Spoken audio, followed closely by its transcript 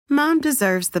Mom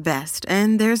deserves the best,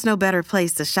 and there's no better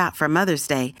place to shop for Mother's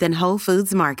Day than Whole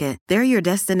Foods Market. They're your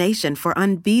destination for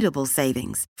unbeatable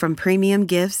savings, from premium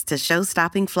gifts to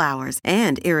show-stopping flowers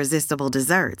and irresistible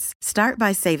desserts. Start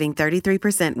by saving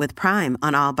 33% with Prime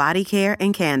on all body care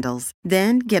and candles.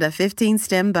 Then get a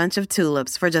 15-stem bunch of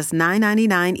tulips for just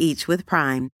 $9.99 each with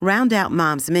Prime. Round out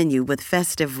Mom's menu with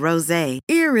festive rosé,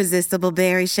 irresistible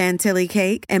berry chantilly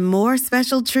cake, and more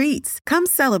special treats. Come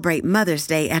celebrate Mother's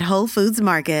Day at Whole Foods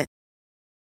Market.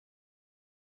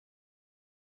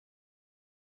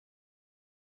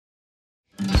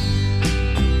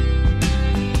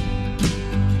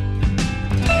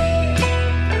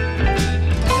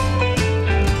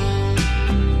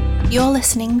 You're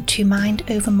listening to Mind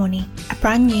Over Money, a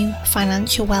brand new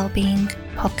financial wellbeing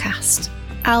podcast.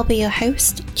 I'll be your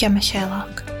host, Gemma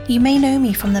Sherlock. You may know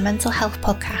me from the mental health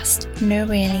podcast, No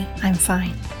Really, I'm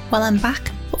Fine. Well, I'm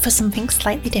back, but for something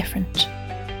slightly different.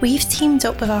 We've teamed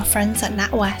up with our friends at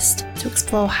NatWest to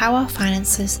explore how our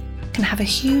finances can have a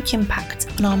huge impact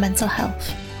on our mental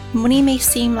health. Money may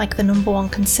seem like the number one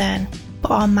concern,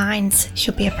 but our minds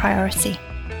should be a priority.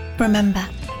 Remember,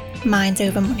 mind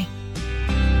over money.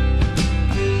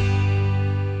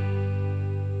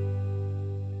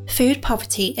 Food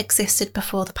poverty existed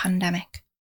before the pandemic,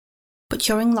 but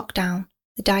during lockdown,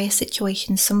 the dire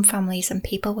situation some families and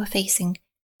people were facing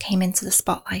came into the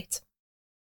spotlight.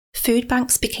 Food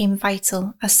banks became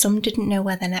vital as some didn't know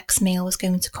where their next meal was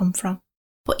going to come from,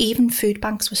 but even food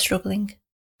banks were struggling.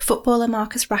 Footballer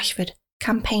Marcus Rashford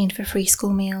campaigned for free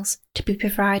school meals to be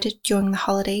provided during the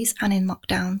holidays and in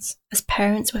lockdowns, as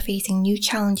parents were facing new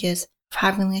challenges of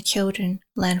having their children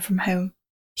learn from home.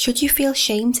 Should you feel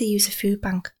shame to use a food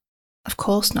bank? Of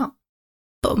course not.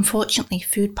 But unfortunately,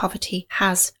 food poverty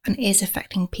has and is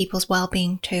affecting people's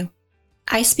well-being too.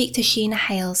 I speak to Sheena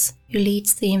Hales, who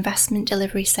leads the investment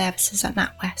delivery services at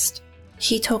NatWest.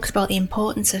 She talks about the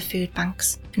importance of food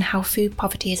banks and how food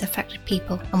poverty has affected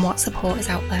people and what support is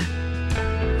out there.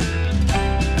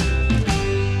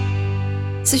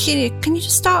 So Sheena, can you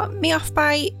just start me off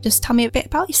by just tell me a bit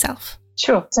about yourself?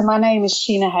 Sure. So my name is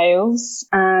Sheena Hales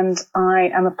and I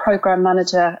am a programme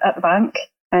manager at the bank.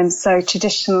 And so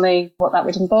traditionally what that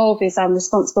would involve is I'm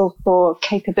responsible for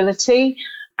capability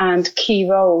and key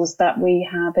roles that we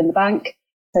have in the bank.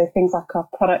 So things like our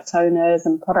product owners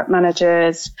and product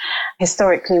managers.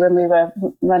 Historically, when we were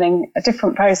running a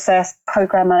different process,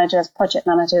 programme managers, project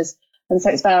managers. And so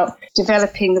it's about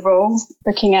developing the role,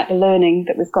 looking at the learning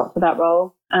that we've got for that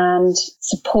role and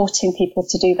supporting people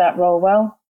to do that role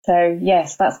well. So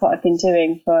yes, that's what I've been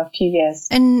doing for a few years.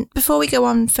 And before we go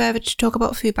on further to talk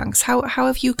about food banks, how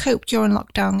have you coped during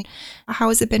lockdown? How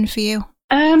has it been for you?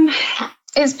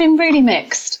 It's been really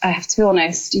mixed, I have to be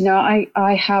honest. You know,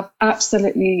 I have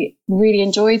absolutely really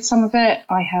enjoyed some of it.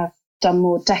 I have done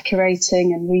more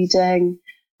decorating and reading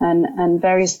and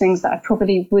various things that I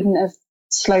probably wouldn't have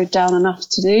slowed down enough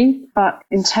to do. But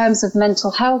in terms of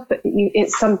mental health,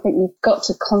 it's something you've got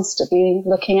to constantly be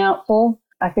looking out for.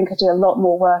 I think I do a lot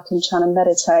more work in trying to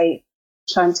meditate,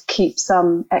 trying to keep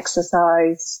some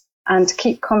exercise and to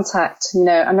keep contact. You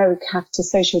know, I know we have to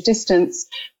social distance,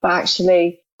 but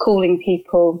actually calling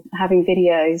people, having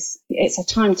videos, it's a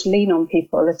time to lean on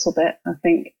people a little bit, I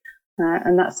think.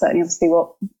 And that's certainly obviously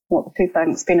what the food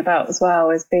bank's been about as well,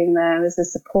 is being there as a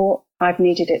support. I've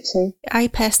needed it too. I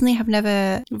personally have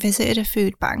never visited a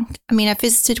food bank. I mean, I've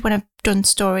visited when I've done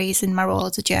stories in my role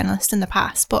as a journalist in the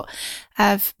past, but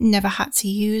I've never had to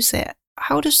use it.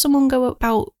 How does someone go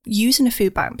about using a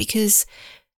food bank? Because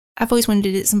I've always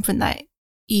wondered, is it something that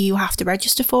you have to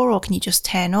register for, or can you just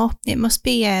turn up? It must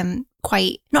be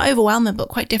quite, not overwhelming, but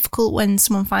quite difficult when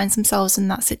someone finds themselves in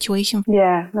that situation.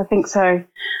 Yeah, I think so.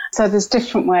 So there's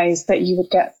different ways that you would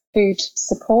get food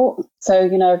support. So,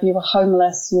 you know, if you were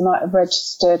homeless, you might have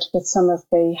registered with some of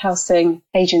the housing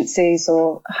agencies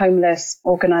or homeless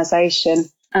organisation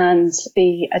and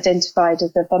be identified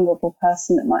as a vulnerable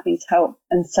person that might need help.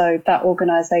 And so that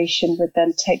organisation would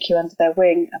then take you under their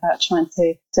wing about trying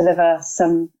to deliver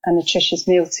a nutritious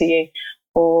meal to you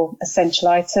or essential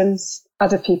items.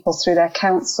 Other people through their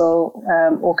council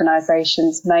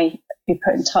organisations may be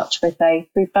put in touch with a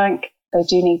food bank. They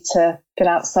do need to fill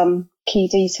out some key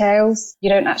details. You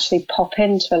don't actually pop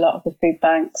into a lot of the food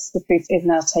banks. The food is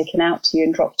now taken out to you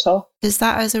and dropped off. Is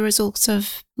that as a result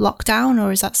of lockdown,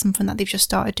 or is that something that they've just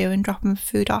started doing, dropping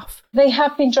food off? They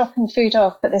have been dropping food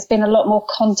off, but there's been a lot more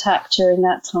contact during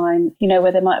that time, you know,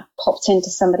 where they might have popped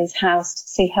into somebody's house to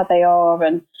see how they are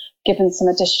and given some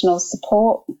additional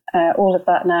support. All of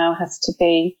that now has to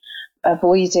be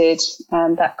avoided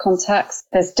that contact.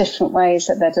 There's different ways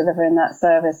that they're delivering that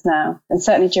service now. And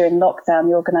certainly during lockdown,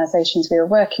 the organisations we were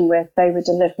working with, they were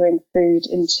delivering food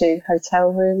into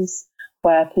hotel rooms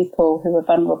where people who were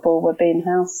vulnerable were being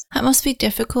housed. That must be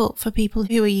difficult for people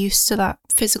who are used to that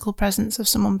physical presence of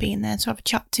someone being there to have a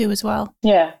chat to as well.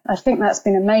 Yeah, I think that's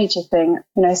been a major thing.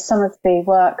 You know, some of the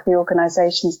work the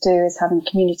organisations do is having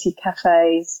community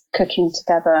cafes, cooking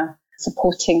together,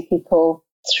 supporting people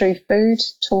through food,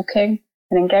 talking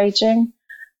and engaging,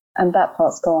 and that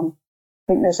part's gone.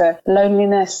 I think there's a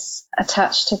loneliness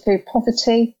attached to food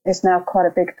poverty is now quite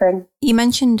a big thing. You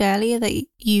mentioned earlier that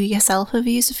you yourself have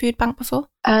used a food bank before?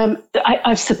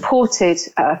 I've supported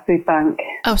a food bank.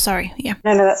 Oh, sorry. Yeah.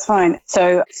 No, that's fine.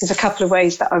 So there's a couple of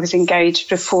ways that I was engaged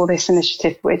before this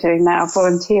initiative we're doing now,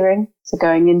 volunteering. So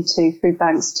going into food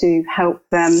banks to help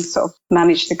them sort of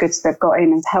manage the goods they've got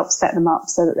in and help set them up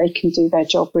so that they can do their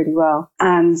job really well.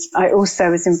 And I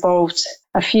also was involved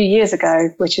a few years ago,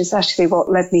 which is actually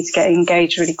what led me to get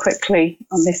engaged really quickly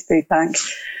on this food bank,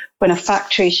 when a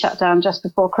factory shut down just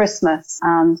before Christmas.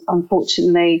 And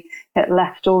unfortunately, it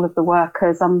left all of the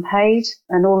workers unpaid,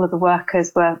 and all of the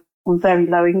workers were on very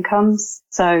low incomes.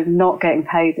 So not getting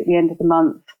paid at the end of the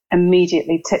month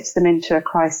immediately tips them into a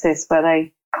crisis where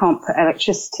they can't put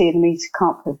electricity in the meter,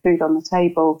 can't put food on the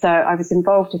table. So I was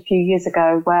involved a few years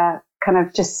ago where kind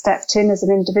of just stepped in as an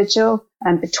individual,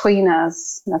 and between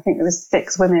us, I think there was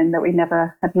 6 women that we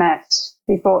never had met.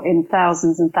 We brought in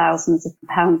thousands and thousands of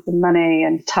pounds of money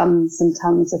and tons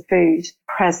of food,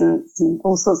 presents and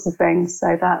all sorts of things,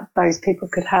 so that those people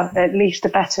could have at least a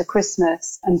better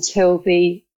Christmas until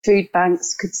the food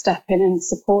banks could step in and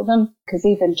support them. Because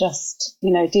even just,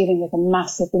 you know, dealing with a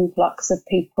massive influx of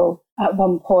people at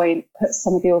one point put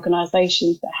some of the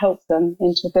organisations that helped them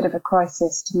into a bit of a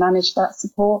crisis to manage that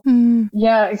support.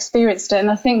 Yeah, I experienced it. And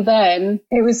I think then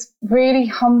it was really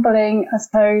humbling, I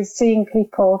suppose, seeing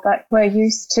people that were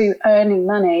used to earning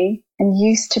money and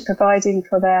used to providing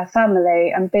for their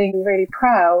family and being really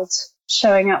proud,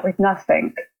 showing up with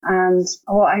nothing. And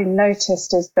what I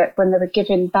noticed is that when they were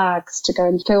given bags to go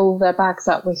and fill their bags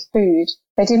up with food,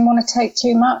 they didn't want to take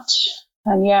too much.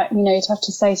 And yet, you know, you'd have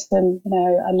to say to them, you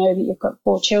know, I know that you've got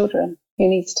 4 children. You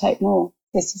need to take more.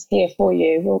 This is here for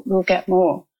you. We'll get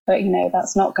more. But, you know,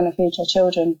 that's not going to feed your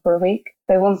children for a week.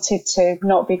 They wanted to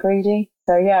not be greedy.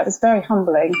 So, yeah, it was very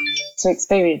humbling to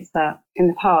experience that in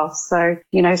the past. So,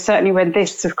 you know, certainly when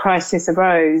this crisis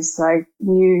arose, I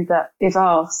knew that if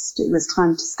asked, it was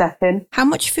time to step in. How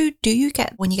much food do you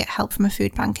get when you get help from a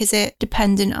food bank? Is it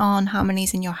dependent on how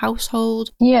many's in your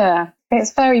household? Yeah,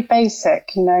 it's very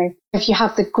basic, you know. If you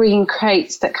have the green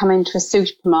crates that come into a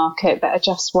supermarket that are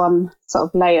just one sort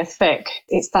of layer thick,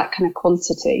 it's that kind of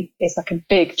quantity. It's like a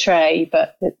big tray,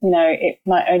 but, you know, it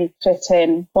might only fit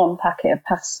in 1 packet of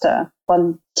pasta,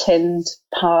 1 tinned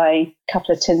pie, a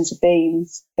couple of tins of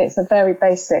beans. It's a very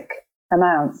basic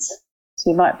amount.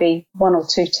 So you might be 1 or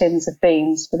 2 tins of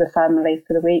beans for the family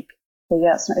for the week. So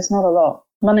yeah, it's not a lot.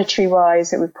 Monetary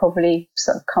wise, it would probably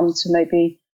sort of come to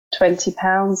maybe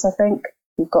 £20, I think.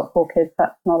 You've got 4 kids,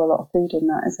 that's not a lot of food in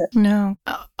that, is it? No.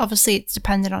 Obviously, it's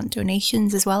dependent on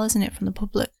donations as well, isn't it, from the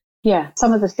public? Yeah.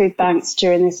 Some of the food banks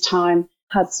during this time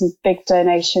had some big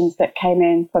donations that came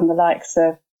in from the likes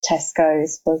of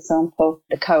Tesco's, for example,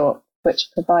 the Co-op, which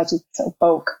provided sort of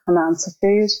bulk amounts of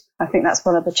food. I think that's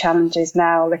one of the challenges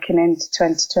now looking into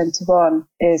 2021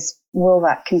 is, will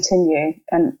that continue?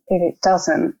 And if it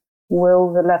doesn't,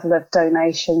 will the level of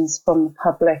donations from the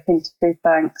public into food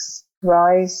banks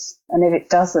rise? And if it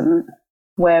doesn't,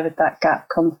 where would that gap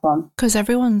come from? Because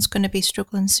everyone's going to be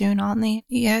struggling soon, aren't they?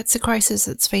 Yeah, it's a crisis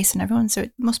that's facing everyone, so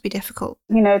it must be difficult.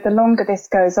 You know, the longer this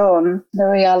goes on, the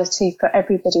reality for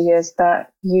everybody is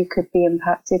that you could be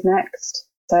impacted next.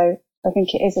 So I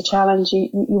think it is a challenge. You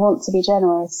want to be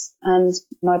generous. And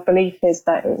my belief is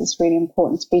that it is really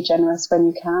important to be generous when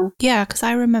you can. Yeah, because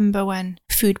I remember when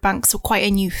food banks were quite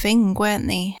a new thing, weren't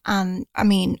they? And I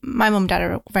mean, my mum and dad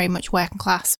are very much working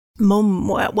class. Mum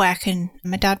working,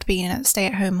 my dad being a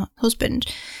stay-at-home husband.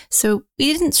 So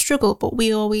we didn't struggle, but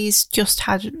we always just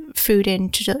had food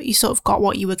in. You sort of got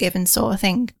what you were given sort of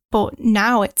thing. But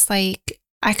now it's like,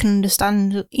 I can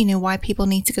understand, you know, why people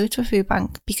need to go to a food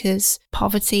bank, because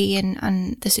poverty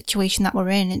and the situation that we're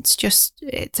in,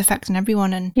 it's affecting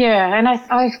everyone. And yeah, and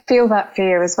I feel that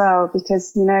fear as well,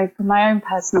 because, you know, from my own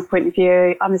personal point of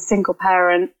view, I'm a single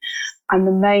parent. I'm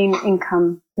the main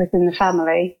income within the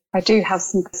family. I do have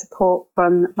some support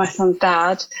from my son's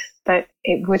dad, but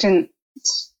it wouldn't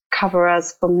cover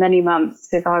us for many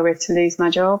months if I were to lose my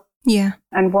job. Yeah.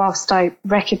 And whilst I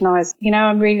recognise, you know,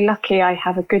 I'm really lucky I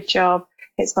have a good job,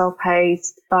 it's well paid.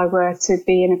 If I were to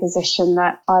be in a position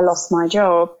that I lost my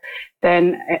job,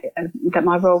 then that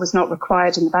my role was not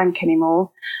required in the bank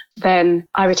anymore, then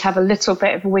I would have a little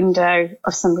bit of a window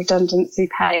of some redundancy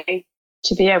pay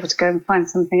to be able to go and find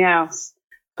something else.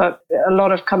 But a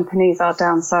lot of companies are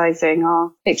downsizing,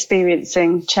 are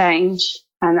experiencing change.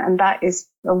 And that is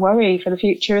a worry for the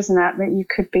future, isn't it? That you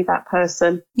could be that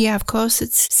person. Yeah, of course.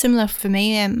 It's similar for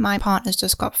me. My partner's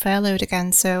just got furloughed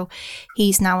again, so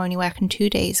he's now only working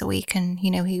 2 days a week. And, you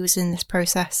know, he was in this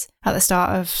process at the start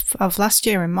of last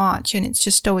year in March. And it's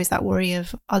just always that worry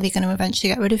of, are they going to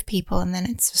eventually get rid of people? And then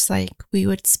it's just like, we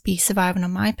would be surviving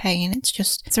on my pay. And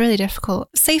it's really difficult.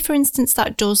 Say, for instance,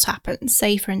 that does happen.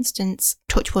 Say, for instance,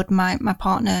 touch wood, my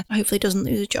partner hopefully doesn't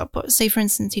lose a job. But say, for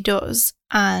instance, he does,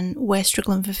 and we're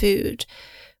struggling for food.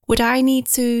 Would I need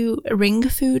to ring a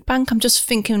food bank? I'm just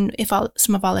thinking if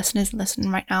some of our listeners are listening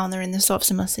right now and they're in this sort of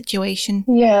similar situation.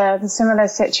 Yeah, the similar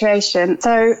situation.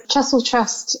 So Trussell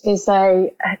Trust it's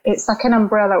like an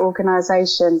umbrella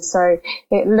organisation. So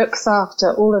it looks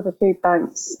after all of the food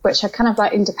banks, which are kind of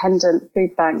like independent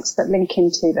food banks that link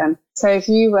into them. So if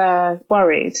you were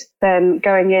worried, then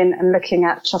going in and looking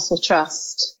at Trussell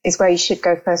Trust is where you should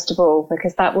go first of all,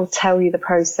 because that will tell you the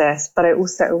process, but it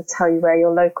also will tell you where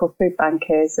your local food bank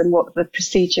is and what the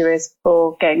procedure is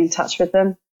for getting in touch with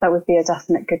them. That would be a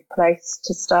definite good place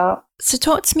to start. So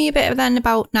talk to me a bit then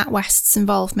about NatWest's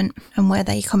involvement and where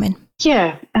they come in.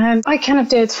 Yeah, I kind of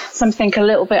did something a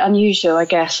little bit unusual, I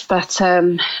guess, but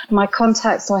my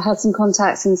contacts, so I had some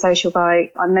contacts in Social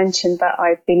Bite. I mentioned that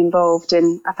I'd been involved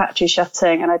in a factory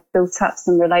shutting and I'd built up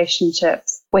some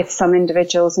relationships with some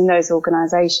individuals in those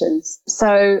organisations.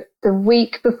 So the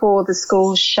week before the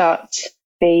schools shut,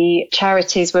 the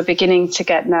charities were beginning to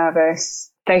get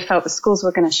nervous. They felt the schools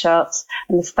were going to shut,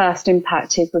 and the first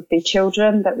impacted would be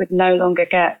children that would no longer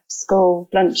get school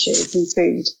lunches and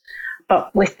food.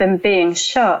 But with them being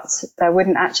shut, there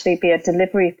wouldn't actually be a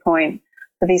delivery point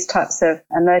for these types of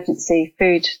emergency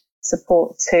food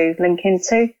support to link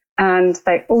into. And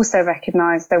they also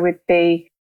recognised there would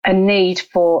be a need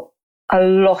for a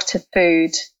lot of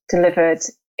food delivered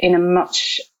in a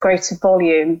much greater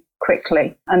volume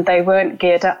quickly. And they weren't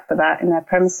geared up for that in their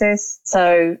premises.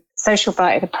 So Social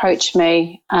Bite had approached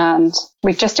me and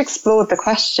we just explored the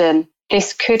question,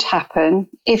 this could happen.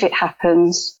 If it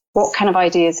happens, what kind of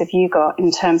ideas have you got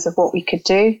in terms of what we could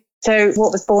do? So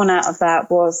what was born out of that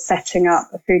was setting up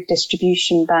a food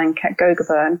distribution bank at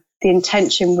Gogarburn. The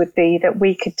intention would be that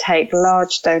we could take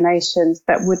large donations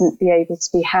that wouldn't be able to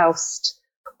be housed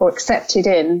or accepted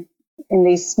in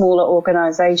these smaller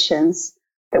organisations,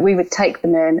 that we would take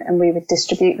them in and we would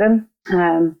distribute them.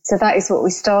 So that is what we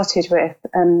started with.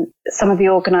 And some of the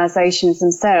organisations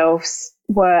themselves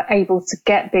were able to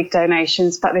get big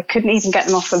donations, but they couldn't even get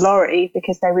them off the lorry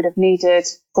because they would have needed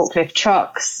forklift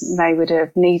trucks. They would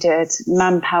have needed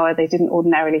manpower they didn't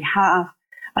ordinarily have,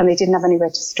 and they didn't have anywhere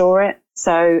to store it.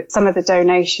 So some of the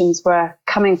donations were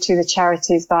coming to the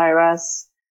charities via us.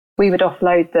 We would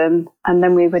offload them and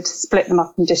then we would split them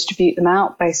up and distribute them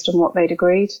out based on what they'd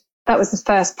agreed. That was the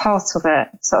first part of it.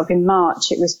 Sort of in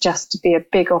March, it was just to be a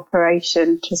big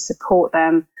operation to support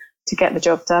them to get the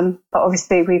job done. But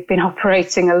obviously we've been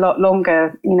operating a lot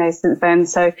longer, since then.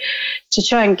 So to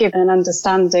try and give an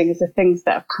understanding of the things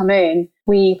that have come in,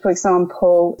 we, for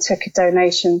example, took a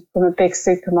donation from a big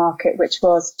supermarket, which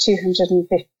was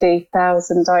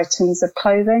 250,000 items of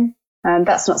clothing. And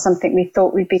that's not something we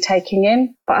thought we'd be taking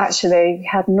in, but actually we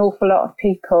had an awful lot of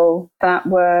people that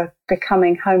were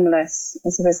becoming homeless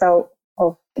as a result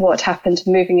of what happened,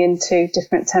 moving into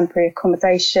different temporary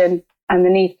accommodation, and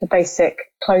the need for basic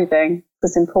clothing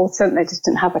was important. They just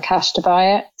didn't have the cash to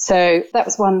buy it. So that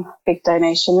was one big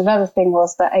donation. Another thing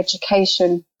was that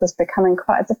education was becoming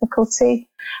quite a difficulty.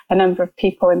 A number of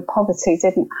people in poverty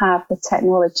didn't have the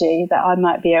technology that I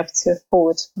might be able to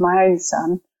afford for my own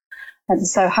son. And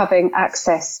so having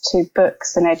access to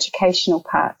books and educational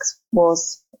packs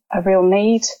was a real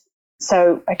need.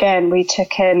 So again, we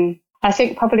took in, I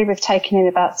think probably we've taken in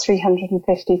about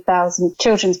 350,000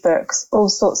 children's books, all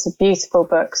sorts of beautiful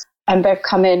books. And they've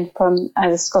come in from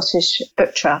the Scottish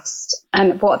Book Trust.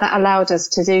 And what that allowed us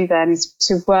to do then is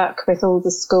to work with all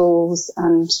the schools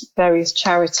and various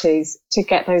charities to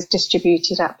get those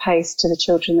distributed at pace to the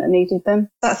children that needed them.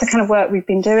 That's the kind of work we've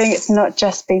been doing. It's not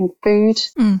just been food.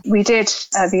 We did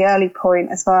at the early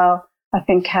point as well. I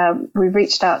think we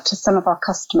reached out to some of our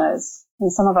customers,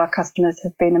 and some of our customers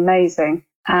have been amazing.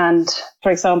 And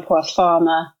for example, a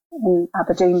farmer in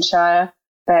Aberdeenshire,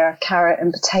 they're a carrot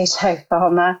and potato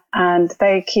farmer, and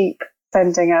they keep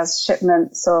sending us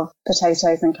shipments of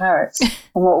potatoes and carrots.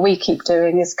 And what we keep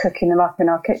doing is cooking them up in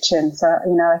our kitchen. So,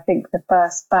 I think the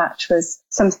first batch was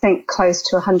something close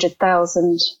to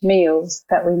 100,000 meals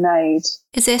that we made.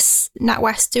 Is this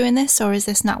NatWest doing this, or is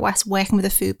this NatWest working with the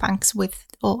food banks with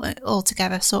all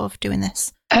together sort of doing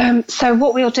this? So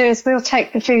what we'll do is we'll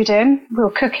take the food in, we'll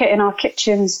cook it in our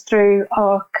kitchens through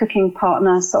our cooking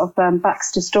partner, sort of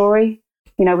Baxter Story.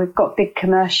 We've got big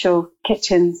commercial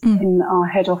kitchens in our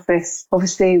head office.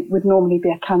 Obviously, would normally be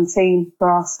a canteen for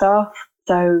our staff.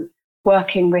 So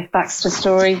working with Baxter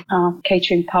Story, our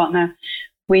catering partner,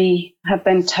 we have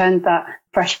then turned that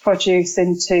fresh produce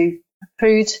into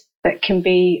food that can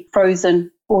be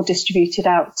frozen or distributed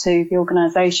out to the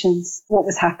organisations. What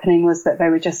was happening was that they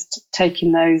were just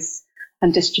taking those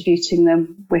and distributing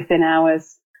them within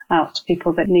hours out to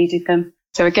people that needed them.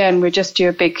 So again, we're just due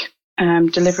a big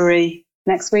delivery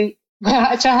next week. Well,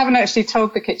 actually, I haven't actually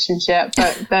told the kitchens yet,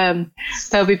 but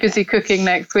they'll be busy cooking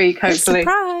next week, hopefully.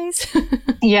 Surprise!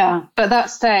 Yeah, but that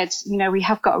said, we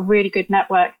have got a really good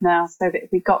network now, so that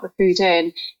if we got the food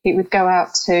in, it would go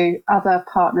out to other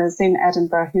partners in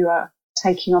Edinburgh who are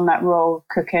taking on that role of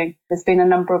cooking. There's been a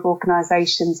number of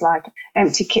organisations like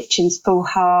Empty Kitchens, Full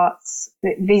Hearts,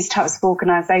 these types of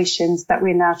organisations that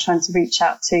we're now trying to reach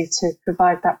out to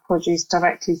provide that produce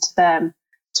directly to them,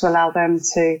 to allow them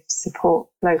to support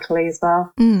locally as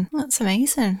well. That's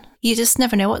amazing. You just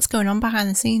never know what's going on behind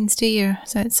the scenes, do you?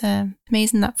 So it's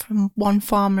amazing that from one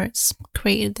farmer it's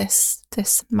created this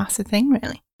massive thing,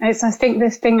 really. I think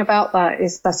the thing about that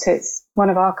is that it's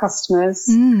one of our customers.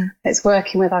 It's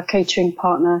working with our catering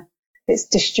partner. It's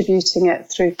distributing it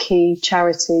through key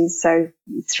charities. So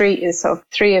three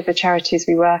of the charities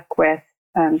we work with,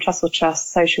 Trussell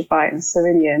Trust, Social Bite and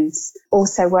Civilians,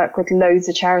 also work with loads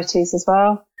of charities as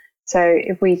well. So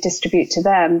if we distribute to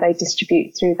them, they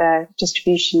distribute through their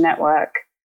distribution network.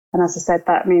 And as I said,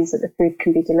 that means that the food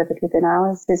can be delivered within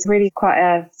hours. It's really quite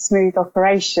a smooth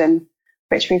operation,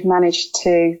 which we've managed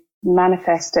to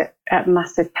manifest at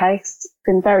massive pace. It's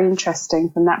been very interesting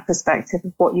from that perspective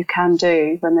of what you can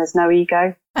do when there's no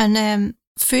ego. And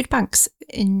food banks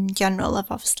in general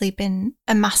have obviously been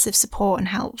a massive support and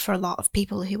help for a lot of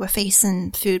people who are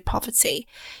facing food poverty.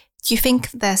 Do you think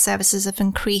their services have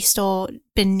increased or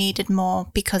been needed more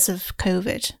because of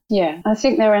COVID? Yeah, I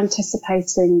think they're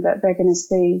anticipating that they're going to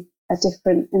see a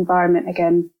different environment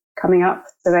again coming up.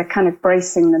 So they're kind of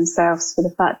bracing themselves for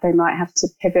the fact they might have to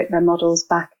pivot their models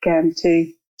back again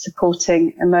to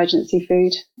supporting emergency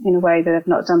food in a way that they've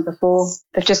not done before.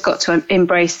 They've just got to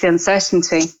embrace the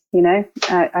uncertainty,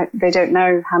 they don't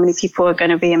know how many people are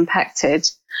going to be impacted,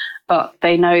 but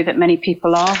they know that many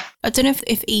people are. I don't know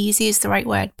if easy is the right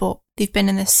word, but they've been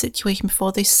in this situation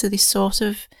before, so they sort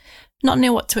of not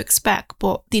know what to expect,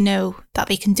 but they know that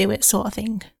they can do it, sort of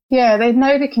thing. Yeah, they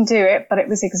know they can do it, but it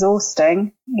was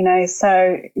exhausting,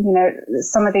 so,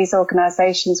 some of these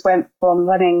organisations went from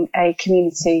running a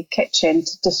community kitchen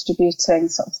to distributing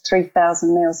sort of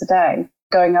 3,000 meals a day,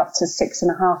 going up to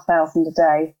 6,500 a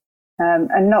day,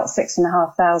 and not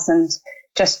 6,500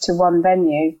 just to one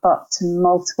venue, but to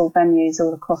multiple venues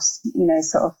all across,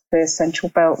 sort of the central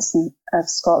belts of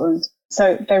Scotland.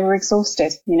 So they were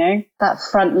exhausted, That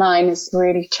front line is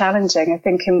really challenging. I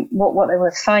think what they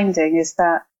were finding is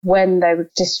that when they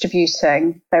were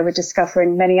distributing, they were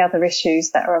discovering many other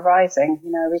issues that are arising.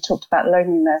 We talked about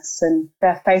loneliness, and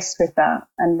they're faced with that,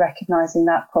 and recognising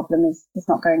that problem is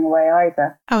not going away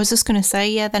either. I was just going to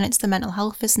say, then it's the mental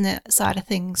health, isn't it, side of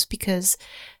things, because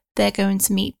they're going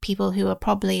to meet people who are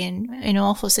probably in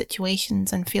awful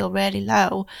situations and feel really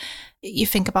low. You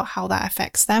think about how that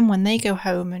affects them when they go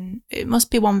home, and it must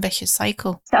be one vicious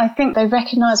cycle. I think they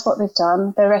recognise what they've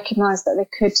done. They recognise that they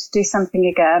could do something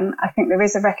again. I think there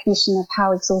is a recognition of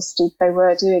how exhausted they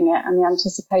were doing it, and the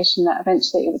anticipation that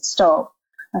eventually it would stop.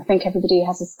 I think everybody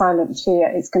has a silent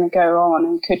fear it's going to go on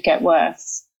and could get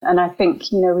worse. And I think,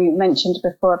 we mentioned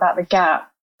before about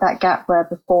that gap where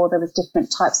before there was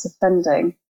different types of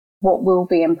funding. What will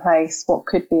be in place, what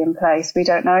could be in place, we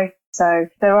don't know. So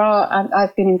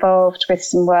I've been involved with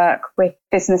some work with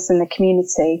business in the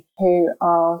community who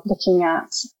are looking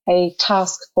at a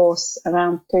task force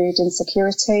around food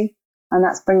insecurity, and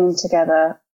that's bringing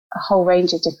together a whole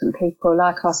range of different people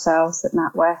like ourselves at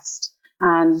NatWest,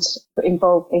 and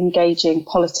engaging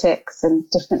politics and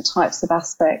different types of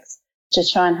aspects to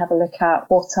try and have a look at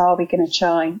what are we going to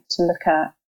try to look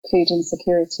at food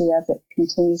insecurity as it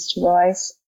continues to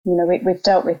rise. We've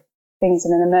dealt with things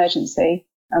in an emergency,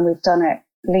 and we've done it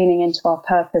leaning into our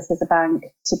purpose as a bank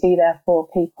to be there for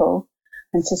people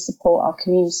and to support our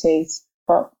communities.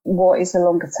 But what is the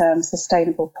longer term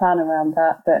sustainable plan around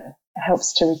that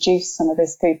helps to reduce some of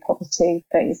this food poverty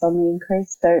that is on the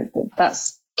increase. So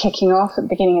that's kicking off at the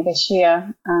beginning of this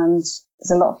year, and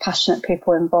there's a lot of passionate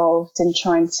people involved in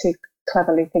trying to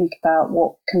cleverly think about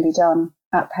what can be done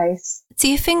at pace. Do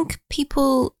you think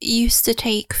people used to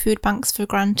take food banks for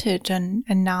granted and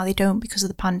now they don't because of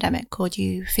the pandemic, or do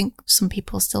you think some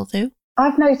people still do?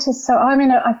 I've noticed,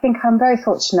 I think I'm very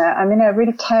fortunate. I'm in a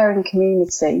really caring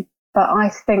community, but I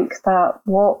think that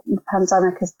what the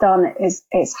pandemic has done is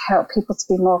it's helped people to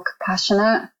be more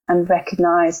compassionate and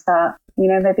recognise that,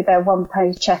 maybe they're one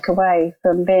paycheck away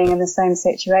from being in the same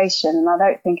situation. And I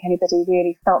don't think anybody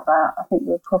really felt that. I think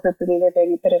we're probably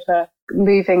living a bit of a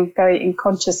moving very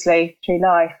unconsciously through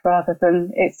life rather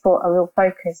than it's got a real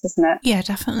focus, isn't it? Yeah,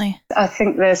 definitely. I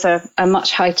think there's a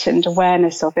much heightened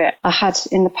awareness of it. I had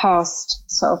in the past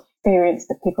sort of experience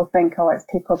that people think, it's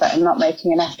people that are not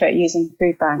making an effort using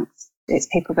food banks. It's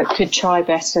people that could try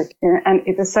better. And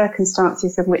the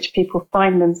circumstances in which people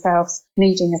find themselves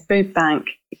needing a food bank,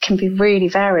 it can be really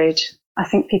varied. I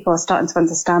think people are starting to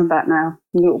understand that now,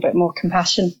 a little bit more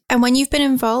compassion. And when you've been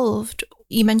involved,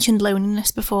 you mentioned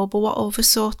loneliness before, but what other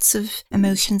sorts of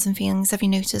emotions and feelings have you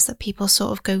noticed that people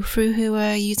sort of go through who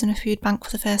are using a food bank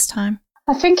for the first time?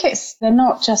 I think they're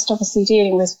not just obviously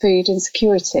dealing with food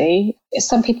insecurity.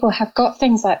 Some people have got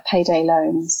things like payday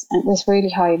loans and with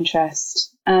really high interest.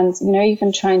 And,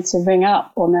 even trying to ring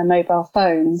up on their mobile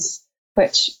phones,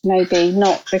 which maybe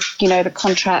not the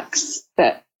contracts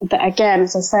that again,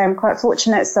 as I say, I'm quite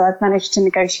fortunate. So I've managed to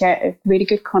negotiate a really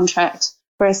good contract,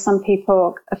 whereas some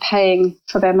people are paying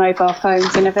for their mobile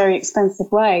phones in a very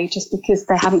expensive way just because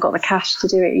they haven't got the cash to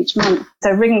do it each month.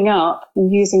 So ringing up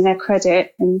and using their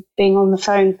credit and being on the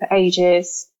phone for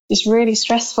ages is really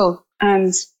stressful.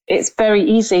 And it's very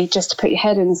easy just to put your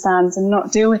head in the sand and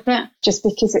not deal with it, just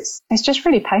because it's just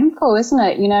really painful, isn't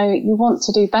it? You want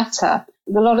to do better.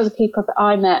 A lot of the people that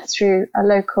I met through a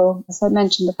local, as I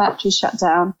mentioned, the factory shut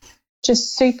down,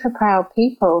 just super proud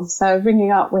people. So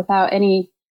ringing up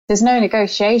there's no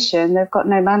negotiation, they've got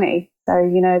no money. So,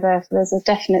 there's a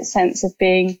definite sense of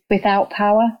being without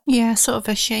power. Yeah, sort of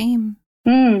a shame.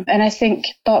 And I think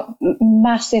that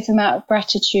massive amount of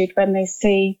gratitude when they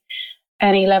see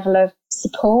any level of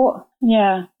support.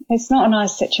 Yeah, it's not a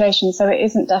nice situation. So it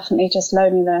isn't definitely just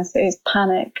loneliness. It is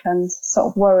panic and sort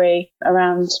of worry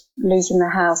around losing the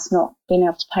house, not being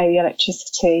able to pay the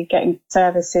electricity, getting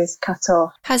services cut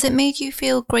off. Has it made you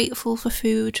feel grateful for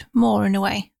food more in a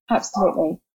way?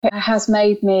 Absolutely. It has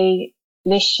made me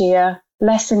this year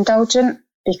less indulgent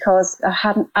because I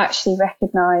hadn't actually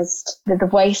recognised the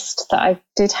waste that I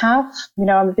did have.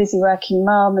 I'm a busy working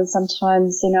mum and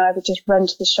sometimes, I would just run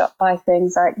to the shop, buy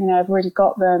things like, I've already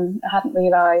got them. I hadn't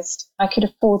realised I could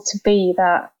afford to be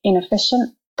that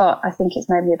inefficient, but I think it's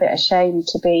made me a bit ashamed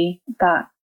to be that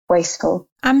wasteful.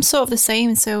 I'm sort of the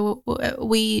same. So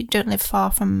we don't live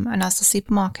far from an Asda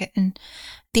supermarket and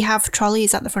they have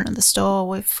trolleys at the front of the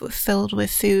store filled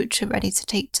with food ready to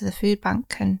take to the food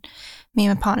bank. And me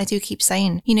and my partner do keep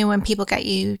saying, when people get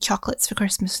you chocolates for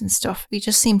Christmas and stuff, we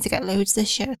just seem to get loads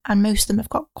this year. And most of them have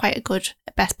got quite a good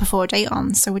best before date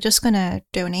on. So we're just going to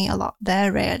donate a lot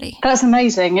there, really. That's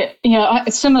amazing.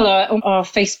 It's similar on our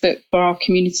Facebook for our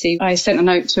community. I sent a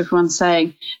note to everyone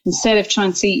saying, instead of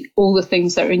trying to eat all the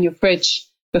things that are in your fridge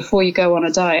before you go on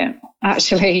a diet,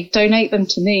 actually donate them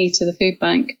to me, to the food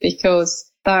bank, because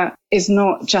that is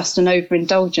not just an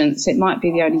overindulgence. It might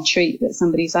be the only treat that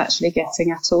somebody's actually getting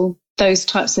at all. Those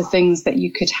types of things that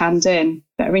you could hand in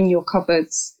that are in your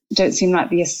cupboards don't seem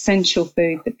like the essential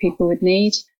food that people would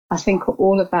need. I think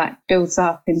all of that builds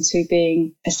up into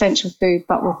being essential food,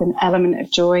 but with an element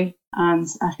of joy. And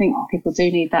I think people do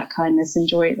need that kindness and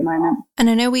joy at the moment. And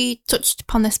I know we touched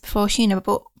upon this before, Sheena,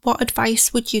 but what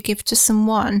advice would you give to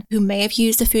someone who may have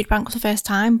used a food bank for the first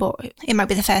time, but it might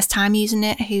be the first time using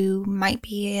it, who might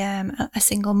be a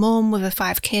single mum with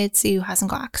 5 kids who hasn't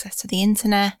got access to the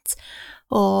internet,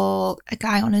 or a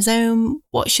guy on his own?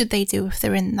 What should they do if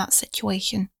they're in that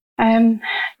situation?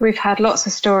 We've had lots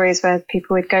of stories where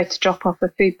people would go to drop off a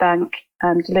food bank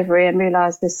delivery and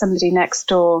realise there's somebody next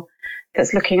door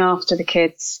that's looking after the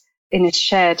kids in a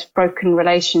shared broken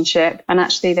relationship, and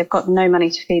actually they've got no money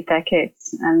to feed their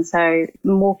kids. And so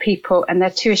more people, and they're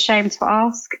too ashamed to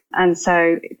ask. And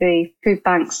so the food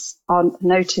banks are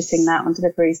noticing that on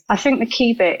deliveries. I think the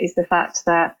key bit is the fact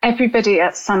that everybody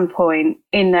at some point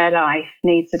in their life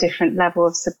needs a different level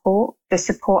of support. The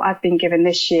support I've been given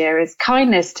this year is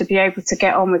kindness to be able to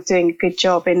get on with doing a good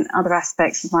job in other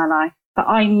aspects of my life. But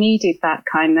I needed that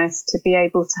kindness to be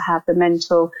able to have the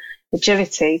mental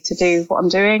agility to do what I'm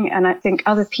doing. And I think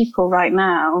other people right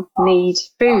now need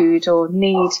food or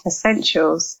need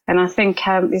essentials. And I think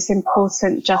it's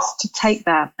important just to take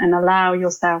that and allow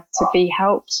yourself to be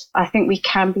helped. I think we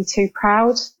can be too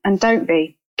proud, and don't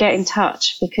be. Get in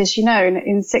touch, because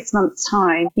in 6 months'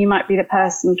 time you might be the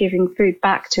person giving food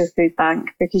back to a food bank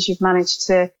because you've managed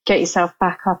to get yourself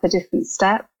back up a different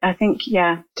step. I think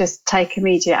just take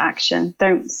immediate action.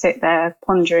 Don't sit there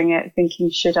pondering it thinking,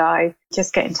 should I?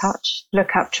 Just get in touch.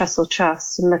 Look up Trussell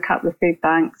Trust and look up the food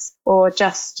banks, or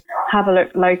just have a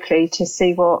look locally to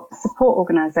see what support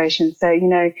organisations. So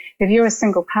if you're a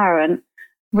single parent,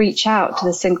 reach out to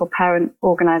the single parent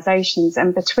organisations,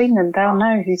 and between them they'll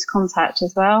know who to contact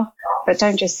as well. But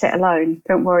don't just sit alone.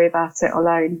 Don't worry about it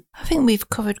alone. I think we've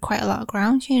covered quite a lot of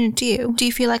ground. Do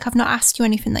you feel like I've not asked you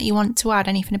anything that you want to add,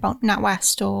 anything about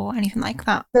NatWest or anything like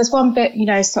that? There's one bit,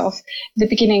 sort of the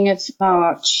beginning of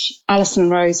March, Alison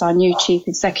Rose, our new chief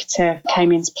executive,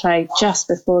 came into play just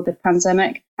before the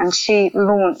pandemic. And she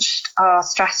launched our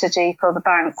strategy for the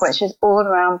bank, which is all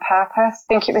around purpose. I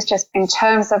think it was just in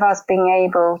terms of us being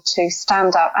able to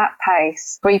stand up at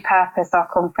pace, repurpose our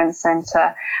conference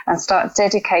centre and start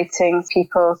dedicating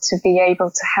people to be able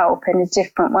to help in a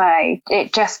different way.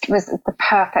 It just was the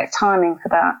perfect timing for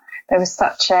that. There was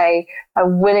such a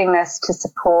willingness to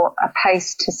support, a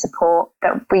pace to support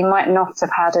that we might not have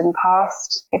had in the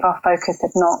past if our focus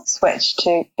had not switched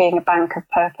to being a bank of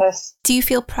purpose. Do you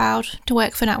feel proud to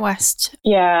work for NatWest?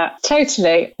 Yeah,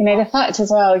 totally. The fact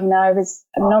as well, I was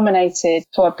nominated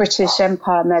for a British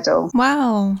Empire Medal.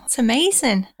 Wow, that's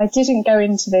amazing. I didn't go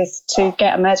into this to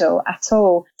get a medal at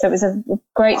all. So it was a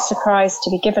great surprise to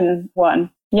be given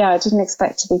one. Yeah, I didn't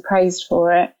expect to be praised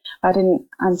for it. I didn't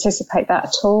anticipate that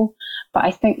at all. But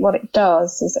I think what it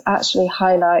does is it actually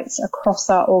highlights across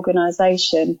our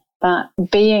organisation that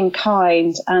being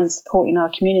kind and supporting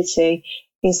our community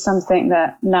is something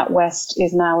that NatWest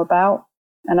is now about.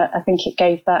 And I think it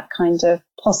gave that kind of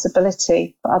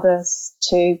possibility for others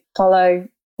to follow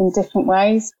in different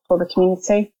ways for the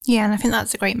community. Yeah, and I think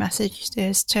that's a great message,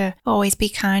 is to always be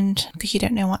kind, because you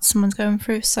don't know what someone's going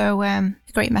through. So a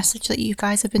great message that you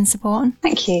guys have been supporting.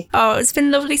 Thank you. Oh, it's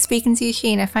been lovely speaking to you,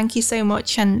 Sheena. Thank you so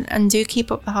much, and do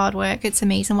keep up the hard work. It's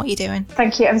amazing what you're doing.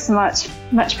 Thank you ever so much.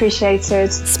 Much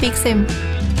appreciated. Speak soon.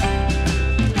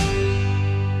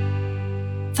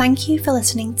 Thank you for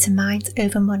listening to Mind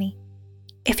Over Money.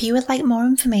 If you would like more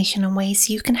information on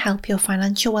ways you can help your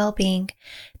financial well-being,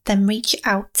 then reach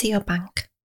out to your bank.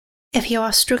 If you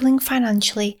are struggling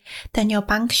financially, then your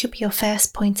bank should be your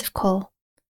first point of call.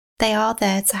 They are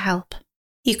there to help.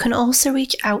 You can also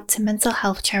reach out to mental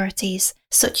health charities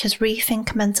such as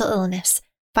Rethink Mental Illness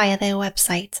via their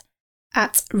website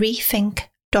at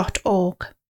rethink.org.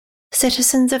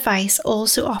 Citizens Advice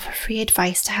also offer free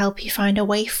advice to help you find a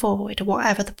way forward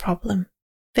whatever the problem.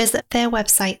 Visit their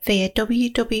website via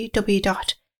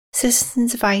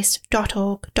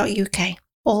www.citizensadvice.org.uk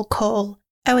or call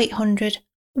 0800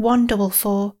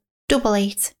 144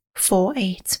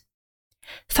 8848.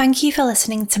 Thank you for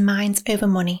listening to Minds Over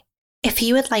Money. If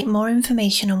you would like more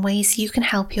information on ways you can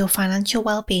help your financial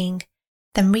well-being,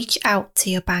 then reach out to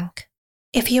your bank.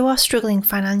 If you are struggling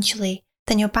financially,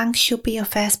 then your bank should be your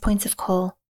first point of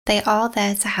call. They are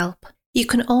there to help. You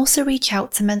can also reach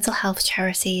out to mental health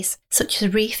charities such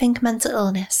as Rethink Mental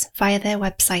Illness via their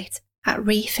website at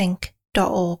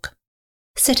rethink.org.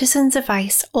 Citizens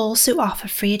Advice also offer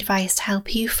free advice to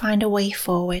help you find a way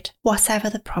forward, whatever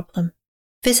the problem.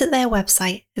 Visit their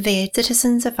website via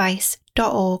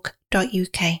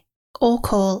citizensadvice.org.uk or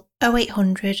call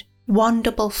 0800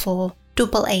 144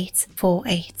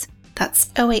 8848. That's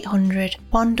 0800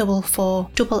 144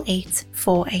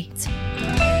 8848.